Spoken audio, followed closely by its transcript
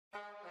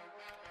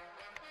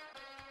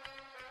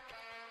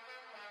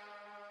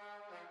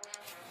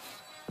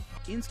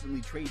Instantly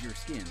trade your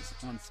skins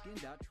on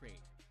skin.trade.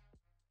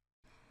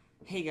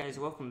 Hey guys,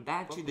 welcome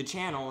back to the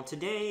channel.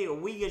 Today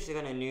we just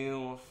got a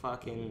new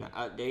fucking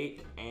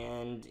update,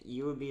 and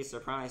you would be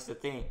surprised to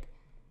think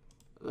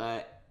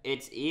that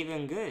it's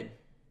even good.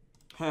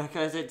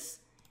 Because it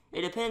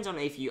depends on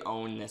if you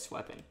own this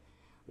weapon.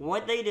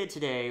 What they did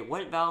today,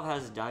 what Valve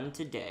has done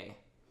today,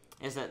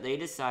 is that they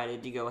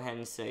decided to go ahead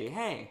and say,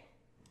 hey,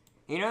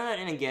 you know that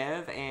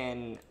Negev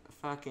and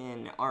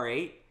fucking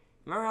R8,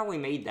 remember how we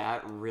made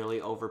that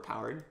really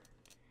overpowered?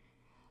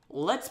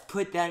 Let's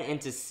put that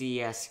into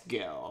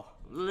CSGO.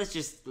 Let's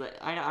just,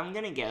 I'm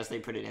gonna guess they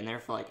put it in there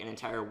for like an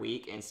entire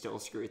week and still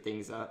screw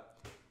things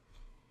up.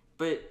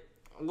 But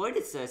what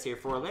it says here,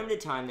 for a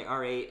limited time, the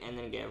R8 and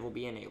the Negev will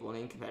be enabled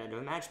in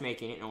competitive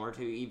matchmaking in order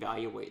to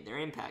evaluate their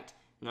impact.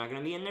 They're not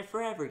gonna be in there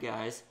forever,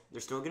 guys.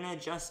 They're still gonna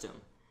adjust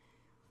them.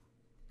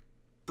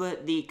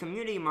 But the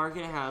community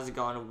market has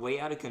gone way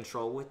out of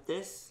control with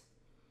this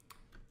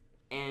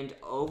and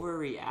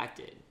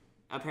overreacted.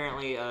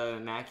 Apparently,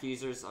 Mac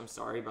users, I'm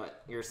sorry,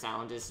 but your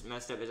sound is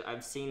messed up.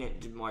 I've seen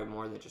it by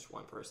more than just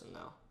one person,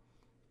 though.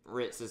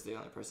 Ritz is the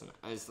only person.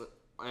 It's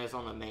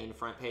on the main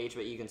front page,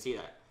 but you can see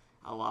that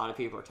a lot of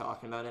people are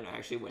talking about it, and I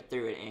actually went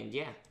through it, and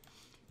yeah,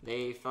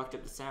 they fucked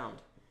up the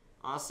sound.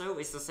 Also,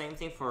 it's the same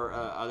thing for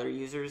other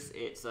users.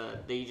 It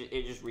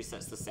just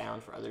resets the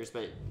sound for others,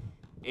 but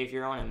if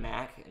you're on a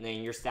Mac,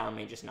 then your sound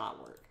may just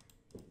not work.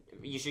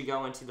 You should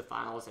go into the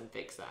files and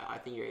fix that. I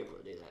think you're able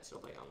to do that still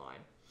play online.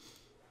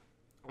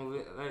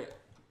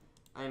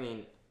 I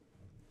mean,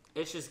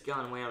 it's just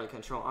gone way out of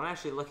control. I'm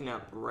actually looking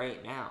up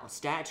right now.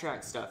 Stat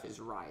track stuff is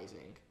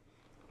rising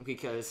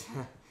because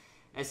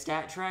a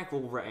stat track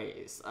will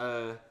raise.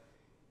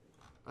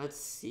 Let's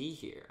see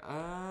here.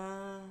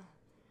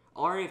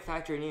 R8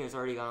 factory new has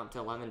already gone up to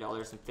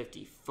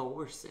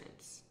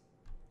 $11.54.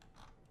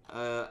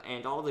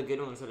 And all the good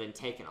ones have been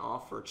taken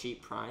off for a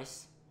cheap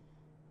price.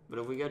 But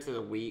if we go to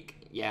the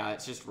week, yeah,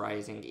 it's just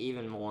rising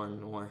even more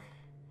and more.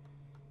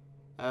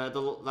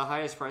 The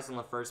highest price on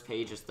the first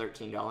page is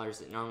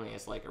 $13. It normally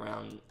is like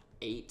around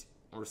 8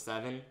 or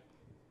 7.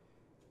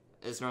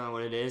 It's normally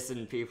what it is,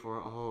 and people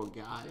are, oh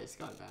god, it's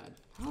got bad.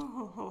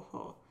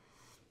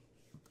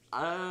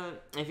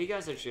 If you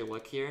guys actually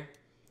look here,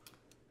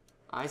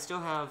 I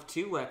still have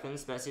 2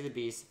 weapons, Bessie the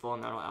Beast, Full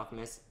Metal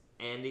Alchemist,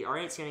 and the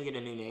R8's gonna get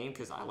a new name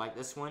because I like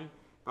this one,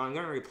 but I'm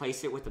gonna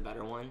replace it with a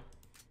better one.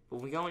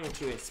 When we go in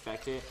to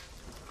inspect it,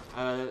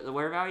 the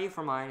wear value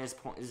for mine is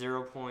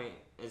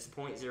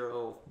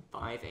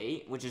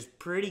 0.058, which is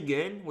pretty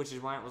good, which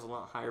is why it was a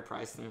lot higher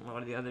priced than a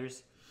lot of the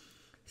others.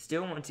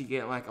 Still want to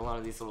get like a lot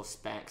of these little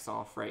specs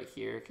off right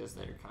here because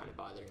they're kind of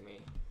bothering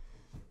me.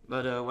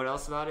 But what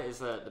else about it is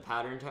that the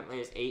pattern template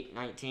is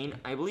 819.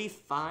 I believe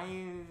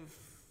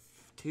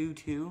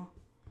 522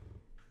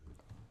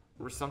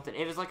 or something.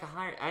 It was like a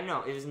higher. I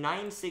know it was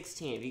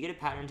 916. If you get a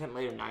pattern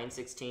template of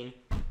 916,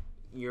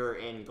 you're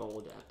in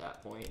gold at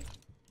that point.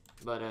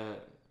 But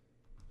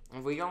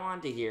if we go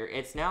on to here,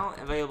 it's now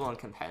available in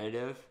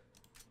competitive.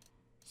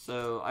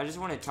 So I just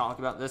want to talk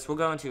about this. We'll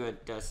go into a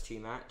Dust 2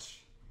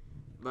 match.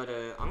 But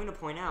I'm going to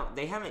point out,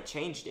 they haven't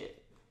changed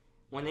it.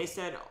 When they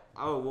said,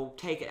 oh, we'll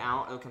take it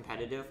out of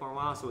competitive for a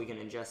while so we can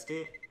adjust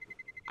it,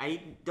 I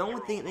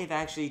don't think they've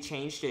actually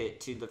changed it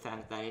to the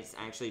fact that it's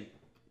actually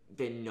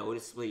been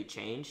noticeably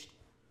changed.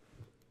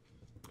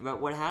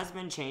 But what has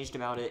been changed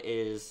about it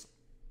is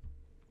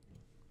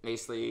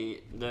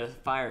basically the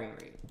firing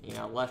rate, you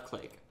know, left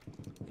click.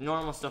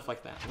 Normal stuff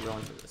like that. We'll go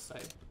into this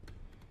side.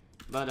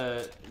 But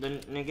the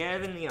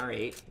Negev and the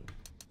R8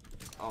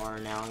 are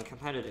now in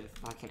competitive.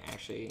 I can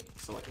actually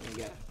select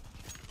Negev.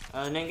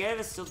 The Negev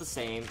is still the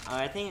same.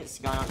 I think it's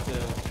gone up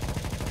to...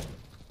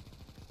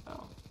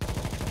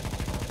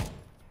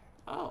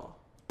 Oh.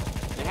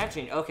 They have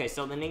changed. Okay,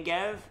 so the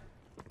Negev,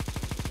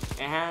 it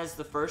has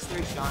the first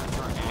 3 shots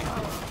are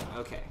accurate.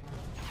 Okay.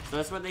 So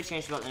that's what they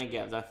changed about the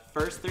Negev. The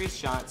first 3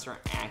 shots are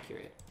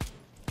accurate.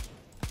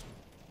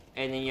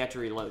 And then you have to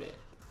reload it.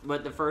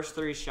 But the first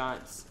 3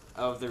 shots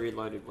of the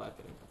reloaded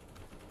weapon.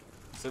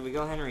 So we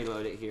go ahead and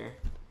reload it here.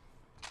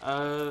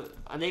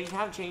 They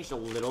have changed a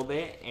little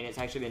bit, and it's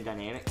actually been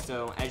dynamic.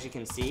 So as you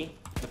can see,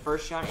 the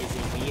first shot is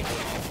immediately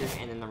accurate,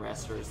 and then the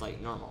rest are like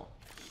normal.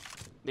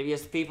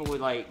 Because people would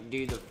like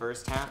do the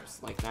first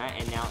taps like that,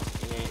 and then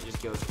it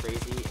just goes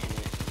crazy, and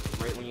then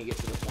right when you get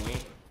to the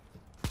point,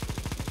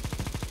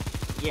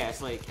 yeah,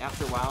 it's like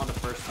after a while, the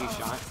first few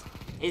shots,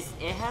 it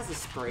has a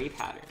spray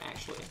pattern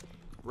actually,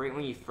 right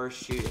when you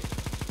first shoot it.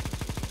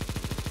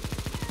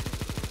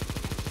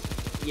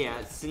 Yeah,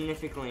 it's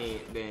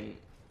significantly been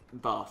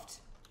buffed.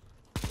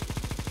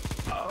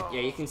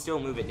 Yeah, you can still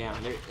move it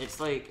down. It's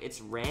like,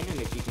 it's random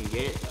if you can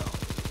get it though.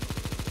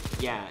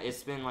 Yeah,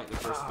 it's been like the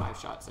first 5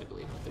 shots, I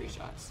believe, or 3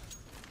 shots.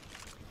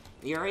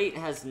 The R8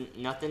 has,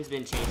 nothing's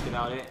been changed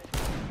about it.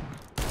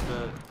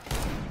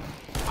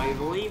 I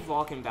believe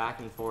walking back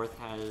and forth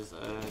has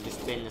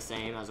just been the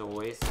same as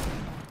always.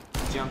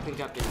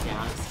 Jumping up and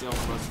down is still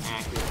the most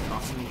accurate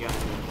fucking gun.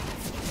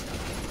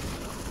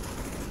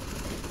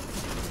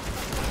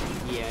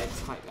 Yeah,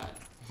 it's quite bad.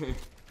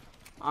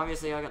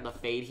 Obviously, I got the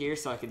fade here,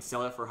 so I could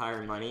sell it for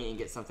higher money and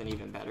get something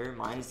even better.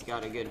 Mine's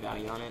got a good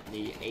value on it.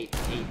 The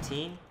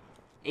 818,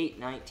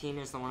 819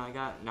 is the one I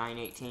got.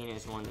 918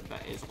 is one of the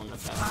best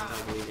ones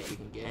I believe that you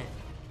can get.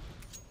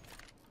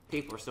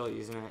 People are still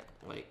using it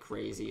like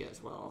crazy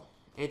as well.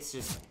 It's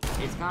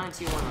gone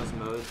into one of those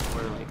modes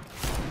where like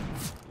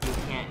you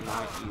can't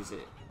not use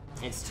it.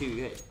 It's too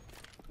good.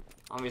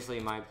 Obviously,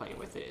 my play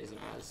with it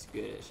isn't as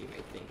good as you may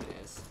think it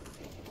is.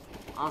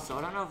 Also,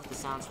 I don't know if the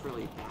sound's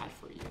really bad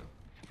for you.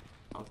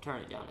 I'll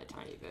turn it down a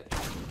tiny bit.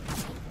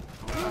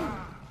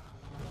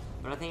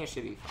 But I think it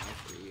should be fine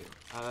for you.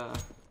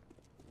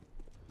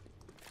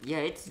 Yeah,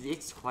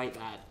 it's quite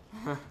bad.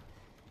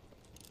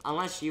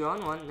 Unless you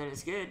own one, then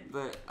it's good,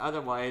 but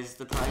otherwise,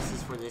 the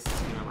prices for this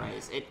is gonna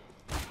rise.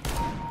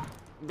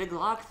 The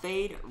Glock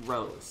fade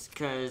rose,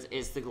 because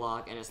it's the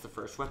Glock and it's the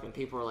first weapon.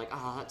 People are like,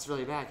 oh, that's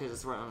really bad because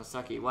it's on a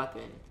sucky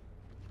weapon.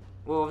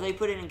 Well, if they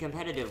put it in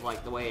competitive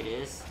like the way it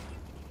is,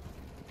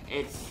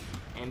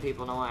 and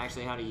people know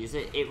actually how to use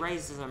it, it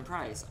raises in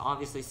price.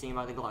 Obviously seen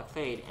by the Glock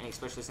fade, and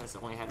especially since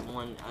it only had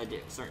one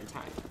certain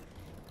type.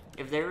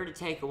 If they were to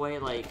take away,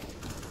 like,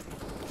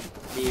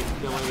 the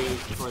ability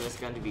for this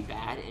gun to be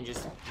bad and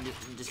just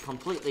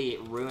completely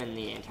ruin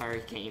the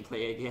entire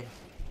gameplay again.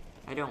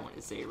 I don't want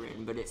to say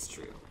ruin, but it's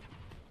true.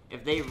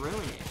 If they ruin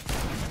it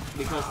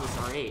because of this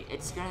R8,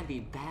 it's gonna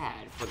be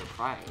bad for the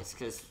price,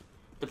 because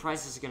the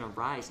price is gonna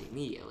rise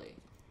immediately.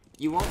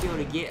 You won't be able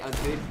to get a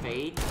good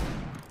fade,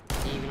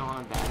 even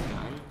on a bad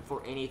gun,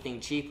 for anything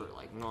cheaper,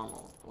 like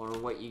normal, or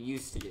what you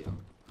used to do.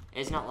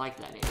 It's not like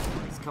that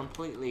anymore.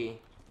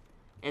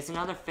 It's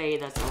another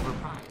fade that's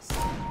overpriced.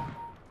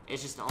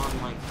 It's just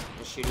on, like,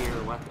 a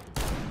shittier weapon,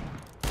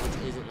 which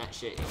isn't that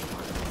shit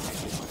anymore. It's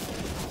actually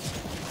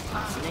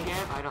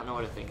Negev, I don't know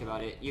what to think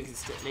about it. You can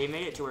they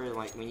made it to where,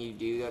 like, when you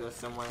do go to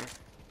somewhere,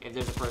 if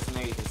there's a person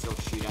there, you can still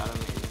shoot at them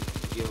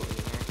and deal in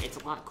there. It's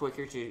a lot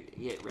quicker to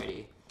get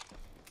ready.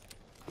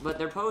 But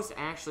their post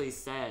actually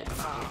said,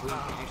 if we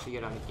can actually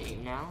get on a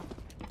game now,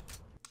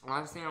 the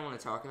last thing I want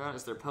to talk about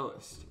is their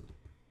post.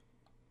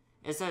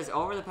 It says,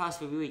 over the past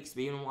few weeks,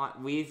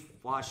 we've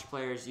watched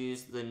players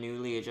use the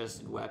newly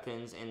adjusted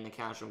weapons in the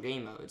casual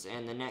game modes,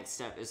 and the next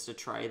step is to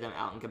try them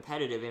out in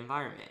competitive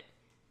environment.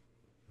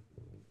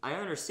 I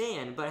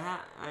understand, but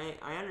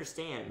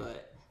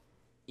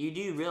you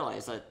do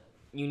realize that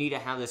you need to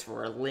have this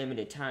for a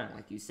limited time,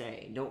 like you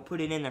say. Don't put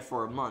it in there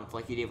for a month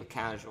like you did with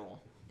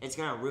casual. It's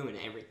gonna ruin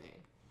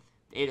everything.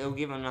 It'll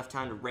give them enough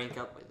time to rank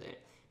up with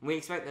it. We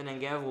expect that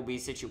Negev will be a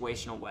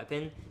situational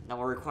weapon that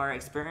will require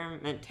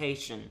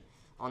experimentation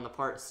on the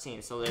parts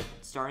team, so the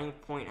starting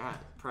point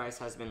price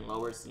has been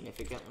lowered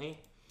significantly.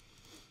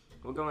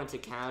 We'll go into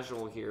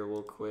casual here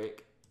real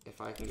quick,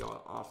 if I can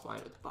go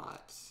offline with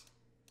bots.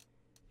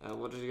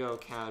 We'll just go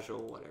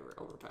casual, whatever,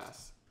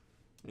 overpass.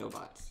 No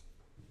bots.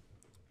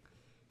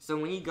 So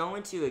when you go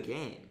into a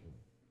game,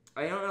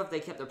 I don't know if they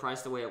kept the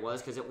price the way it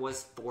was, because it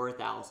was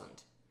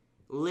 $4,000.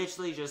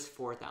 Literally just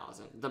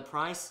 $4,000. The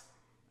price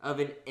of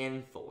an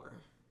M4.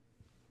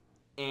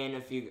 And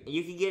if you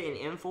could get an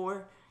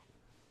M4,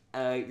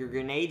 your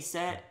grenade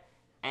set,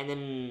 and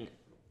then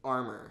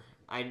armor.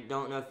 I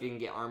don't know if you can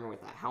get armor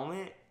with a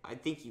helmet. I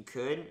think you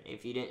could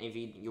if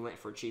you went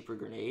for cheaper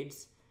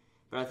grenades.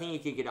 But I think you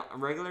could get a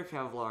regular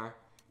Kevlar,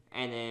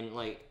 and then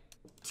like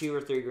 2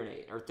 or 3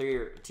 grenades, or 3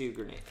 or 2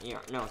 grenades. Yeah,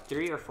 no,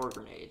 3 or 4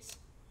 grenades.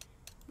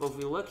 But if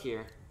we look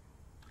here,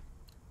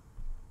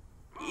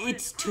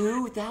 it's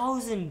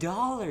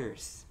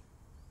 $2,000.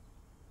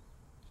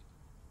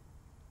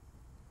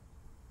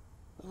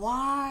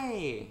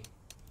 Why?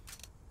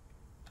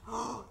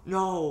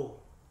 No.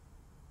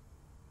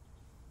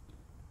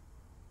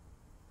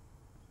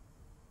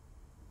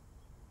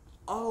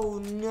 Oh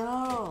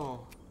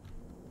no.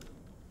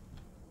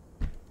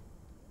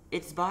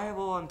 It's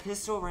buyable on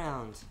pistol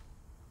rounds.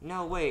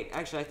 No, wait.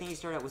 Actually, I think you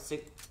started out with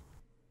 6.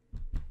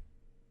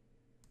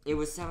 It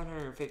was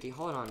 750.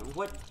 Hold on.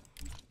 What?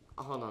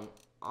 Hold on.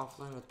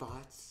 Offline with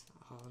bots.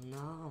 Oh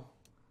no.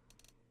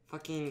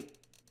 Fucking.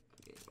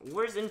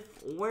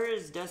 Where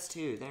is Dust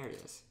 2? There it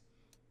is.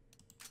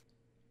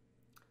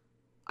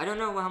 I don't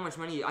know how much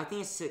money. I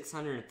think it's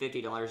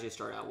 $650 you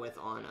start out with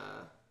on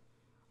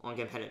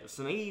competitive.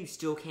 So maybe you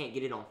still can't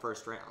get it on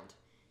first round,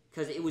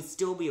 because it would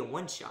still be a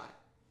one shot.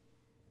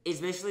 It's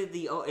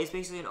basically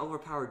an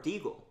overpowered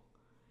deagle.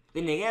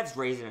 The Negev's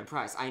raising in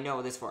price. I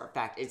know this for a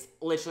fact. It's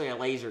literally a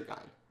laser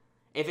gun.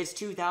 If it's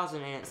 $2,000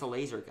 and it's a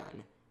laser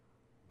gun,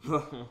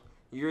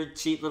 your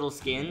cheap little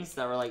skins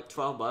that were like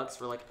 $12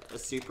 for like a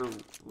super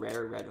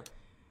rare red.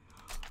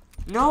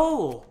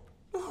 No.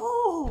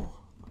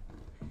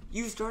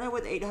 You start out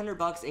with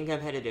 $800 in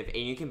competitive, and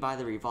you can buy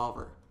the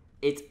revolver.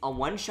 It's a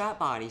one-shot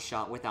body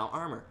shot without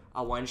armor,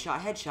 a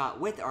one-shot headshot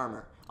with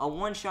armor, a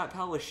one-shot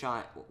pelvis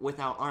shot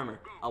without armor,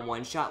 a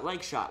one-shot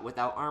leg shot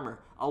without armor,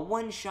 a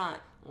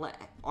one-shot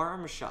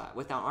arm shot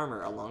without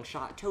armor, a long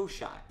shot toe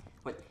shot.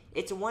 But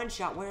it's a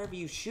one-shot wherever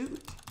you shoot.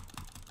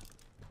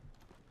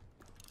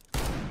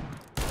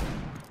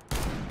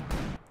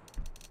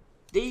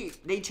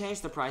 They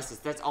changed the prices.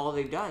 That's all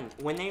they've done.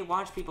 When they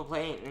watch people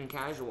play it in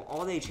casual,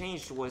 all they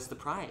changed was the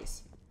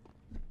price.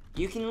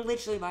 You can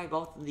literally buy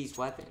both of these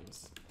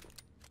weapons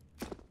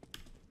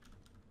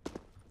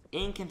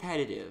in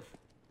competitive,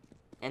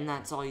 and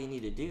that's all you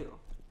need to do.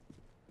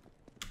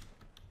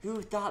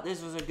 Who thought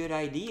this was a good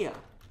idea?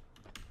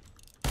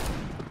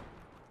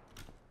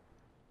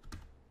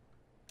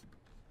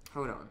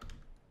 Hold on.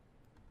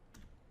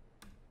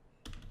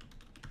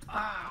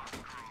 Ah.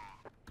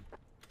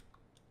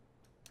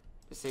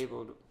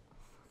 Disabled.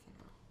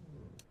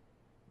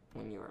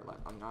 When you are alive.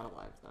 I'm not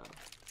alive though.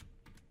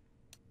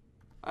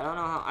 I don't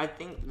know how. I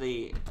think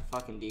the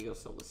fucking Deagle's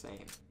still the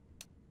same.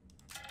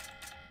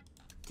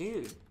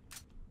 Dude.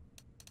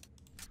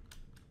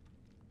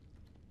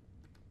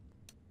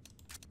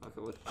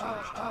 Okay, let's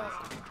change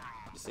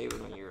to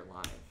disabled when you're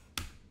alive.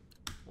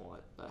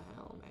 What the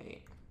hell,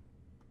 mate?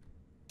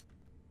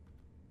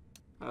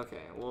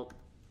 Okay, well.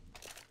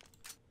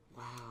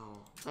 Wow,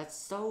 that's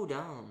so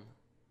dumb.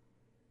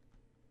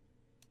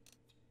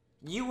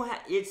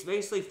 It's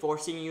basically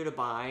forcing you to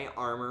buy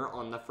armor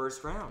on the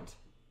first round.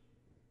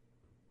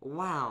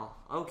 Wow,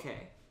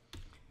 okay.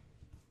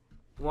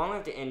 Well, I'm gonna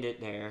have to end it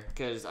there,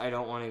 because I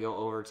don't want to go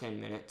over 10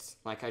 minutes,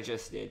 like I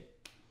just did.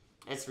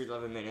 It's for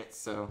 11 minutes,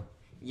 so,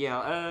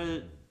 yeah,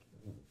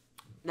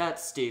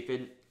 that's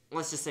stupid.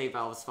 Let's just say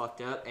Valve's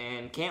fucked up,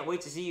 and can't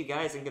wait to see you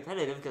guys in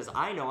competitive, because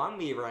I know I'm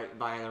gonna be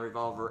buying the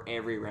revolver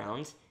every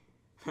round.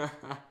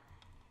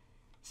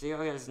 See you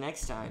guys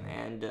next time,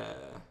 and,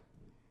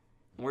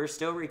 we're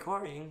still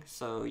recording,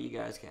 so you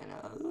guys can,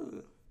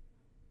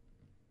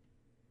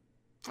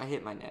 I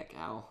hit my neck,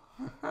 ow.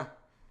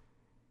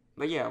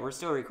 But yeah, we're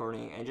still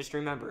recording, and just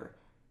remember,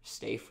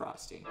 stay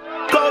frosty.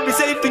 Go be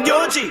safe in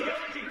your Jeep.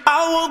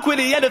 I won't quit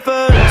the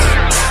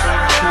elephants.